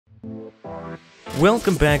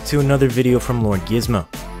Welcome back to another video from Lord Gizmo.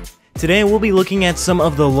 Today we'll be looking at some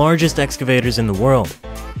of the largest excavators in the world.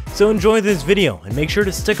 So enjoy this video and make sure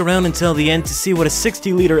to stick around until the end to see what a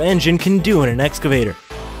 60-liter engine can do in an excavator.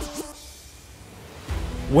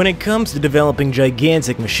 When it comes to developing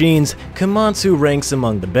gigantic machines, Komatsu ranks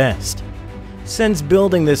among the best. Since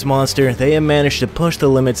building this monster, they have managed to push the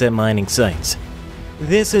limits at mining sites.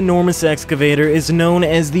 This enormous excavator is known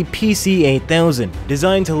as the PC-8000,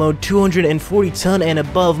 designed to load 240-ton and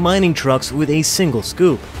above mining trucks with a single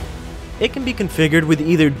scoop. It can be configured with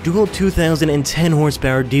either dual 2010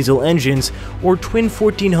 horsepower diesel engines or twin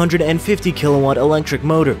 1450 kilowatt electric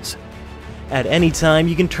motors. At any time,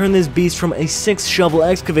 you can turn this beast from a 6-shovel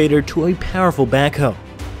excavator to a powerful backhoe.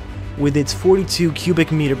 With its 42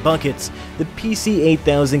 cubic meter buckets, the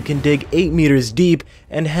PC-8000 can dig 8 meters deep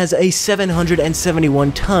and has a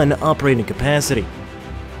 771-ton operating capacity.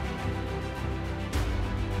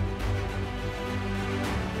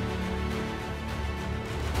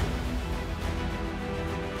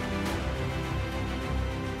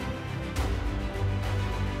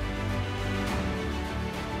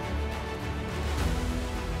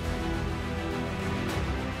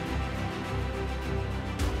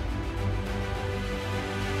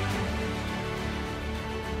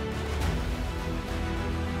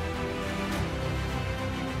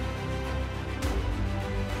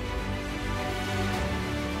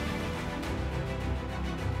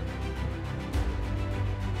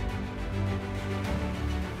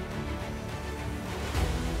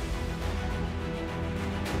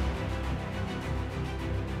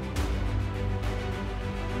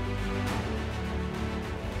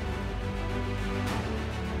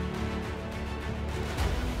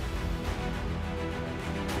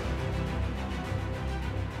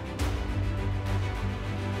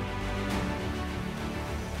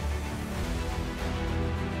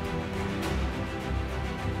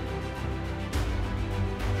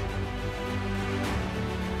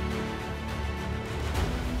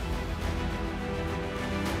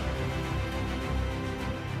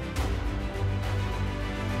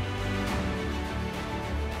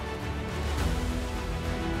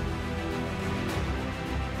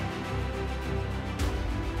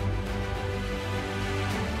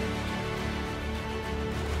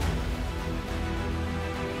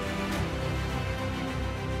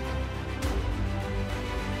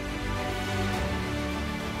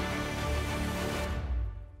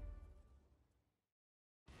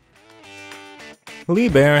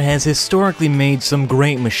 LIEBHERR has historically made some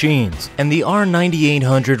great machines, and the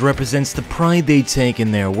R9800 represents the pride they take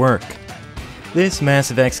in their work. This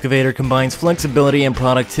massive excavator combines flexibility and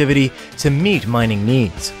productivity to meet mining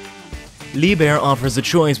needs. LIEBHERR offers a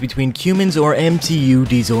choice between Cummins or MTU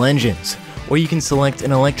diesel engines, or you can select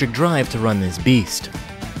an electric drive to run this beast.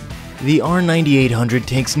 The R9800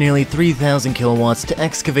 takes nearly 3,000 kilowatts to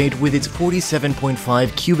excavate with its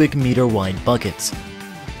 47.5 cubic meter wide buckets.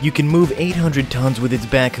 You can move 800 tons with its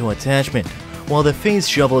backhoe attachment, while the phase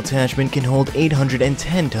shovel attachment can hold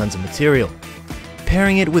 810 tons of material.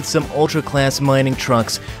 Pairing it with some ultra-class mining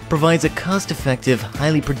trucks provides a cost-effective,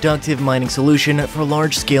 highly productive mining solution for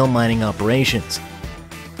large-scale mining operations.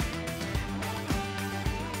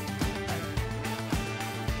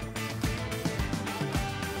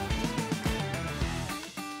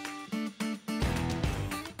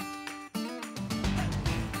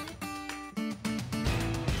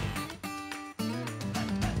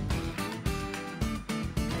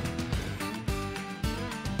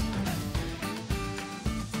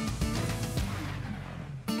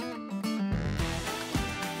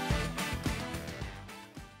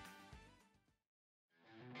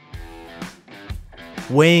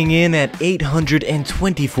 Weighing in at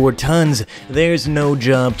 824 tons, there's no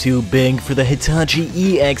job too big for the Hitachi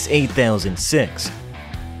EX8006.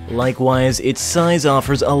 Likewise, its size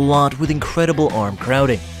offers a lot with incredible arm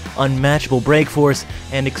crowding, unmatchable brake force,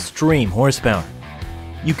 and extreme horsepower.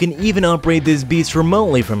 You can even operate this beast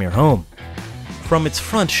remotely from your home. From its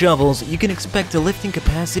front shovels, you can expect a lifting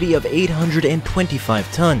capacity of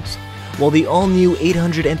 825 tons, while the all-new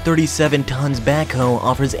 837 tons backhoe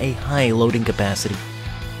offers a high loading capacity.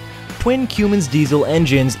 Twin Cummins diesel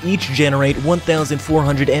engines each generate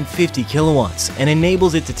 1,450 kilowatts and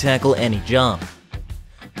enables it to tackle any job.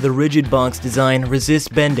 The rigid box design resists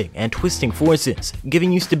bending and twisting forces,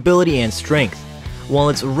 giving you stability and strength, while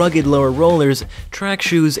its rugged lower rollers, track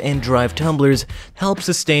shoes, and drive tumblers help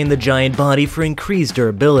sustain the giant body for increased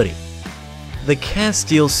durability. The cast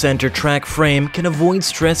steel center track frame can avoid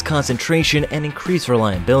stress concentration and increase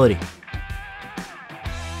reliability.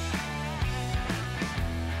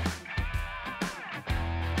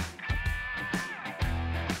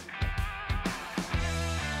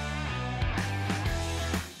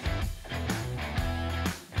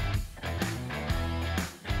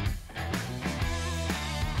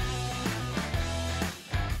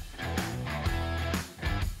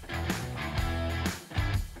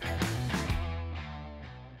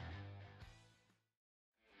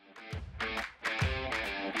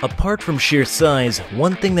 Apart from sheer size,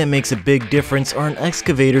 one thing that makes a big difference are an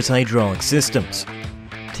excavator's hydraulic systems.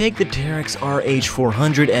 Take the TEREX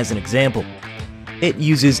RH400 as an example. It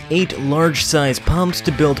uses 8 large-size pumps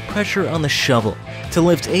to build pressure on the shovel to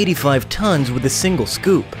lift 85 tons with a single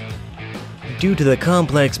scoop. Due to the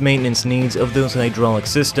complex maintenance needs of those hydraulic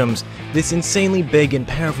systems, this insanely big and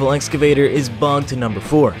powerful excavator is bogged to number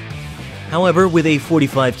 4. However, with a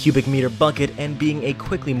 45 cubic meter bucket and being a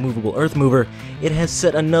quickly movable earth mover, it has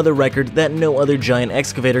set another record that no other giant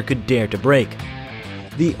excavator could dare to break.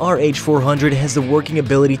 The RH400 has the working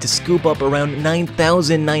ability to scoop up around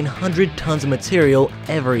 9,900 tons of material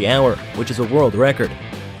every hour, which is a world record.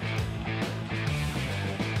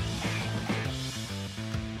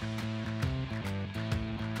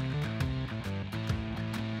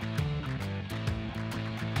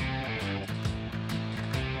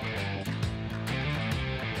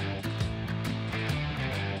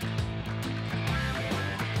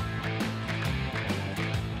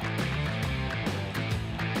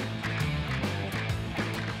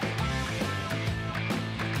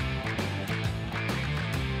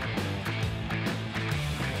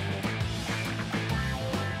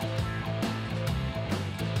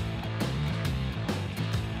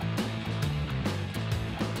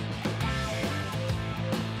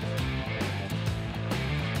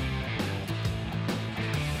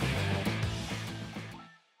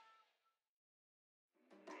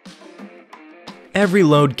 Every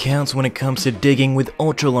load counts when it comes to digging with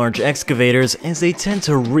ultra-large excavators, as they tend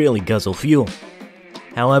to really guzzle fuel.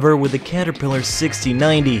 However, with the Caterpillar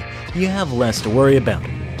 6090, you have less to worry about,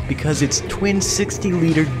 because its twin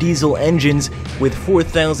 60-liter diesel engines with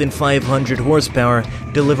 4,500 horsepower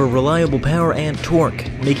deliver reliable power and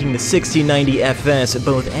torque, making the 6090 FS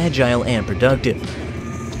both agile and productive.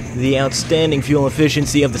 The outstanding fuel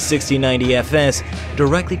efficiency of the 6090 FS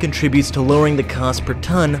directly contributes to lowering the cost per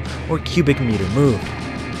ton or cubic meter moved.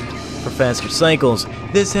 For faster cycles,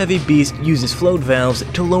 this heavy beast uses float valves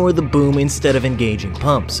to lower the boom instead of engaging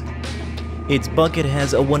pumps. Its bucket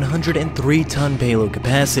has a 103-ton payload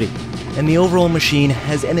capacity, and the overall machine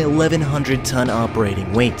has an 1,100-ton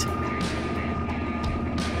operating weight.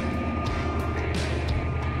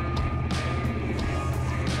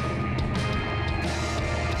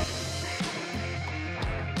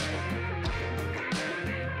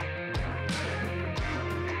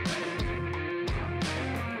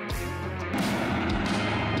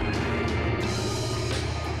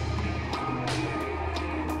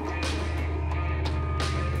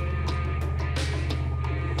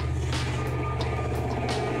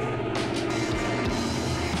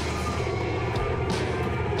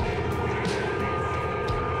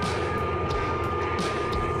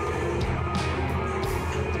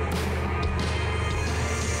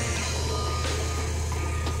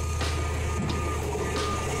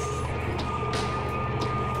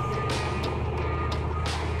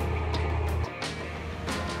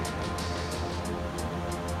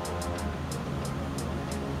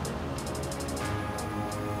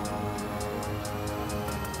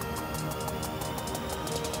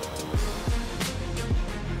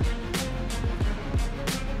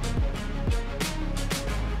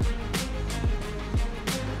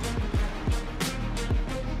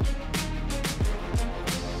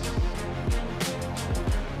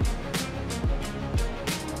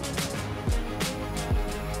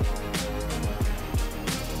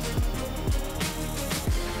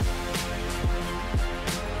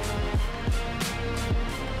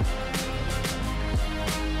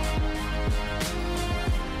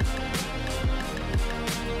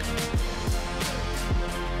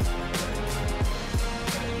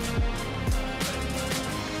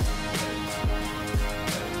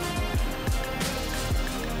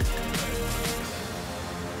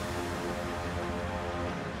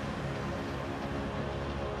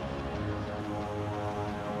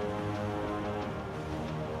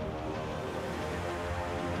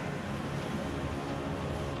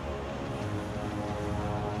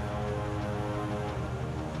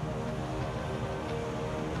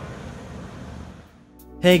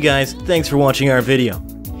 Hey guys, thanks for watching our video.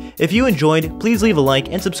 If you enjoyed, please leave a like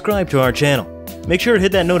and subscribe to our channel. Make sure to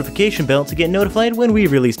hit that notification bell to get notified when we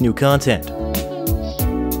release new content.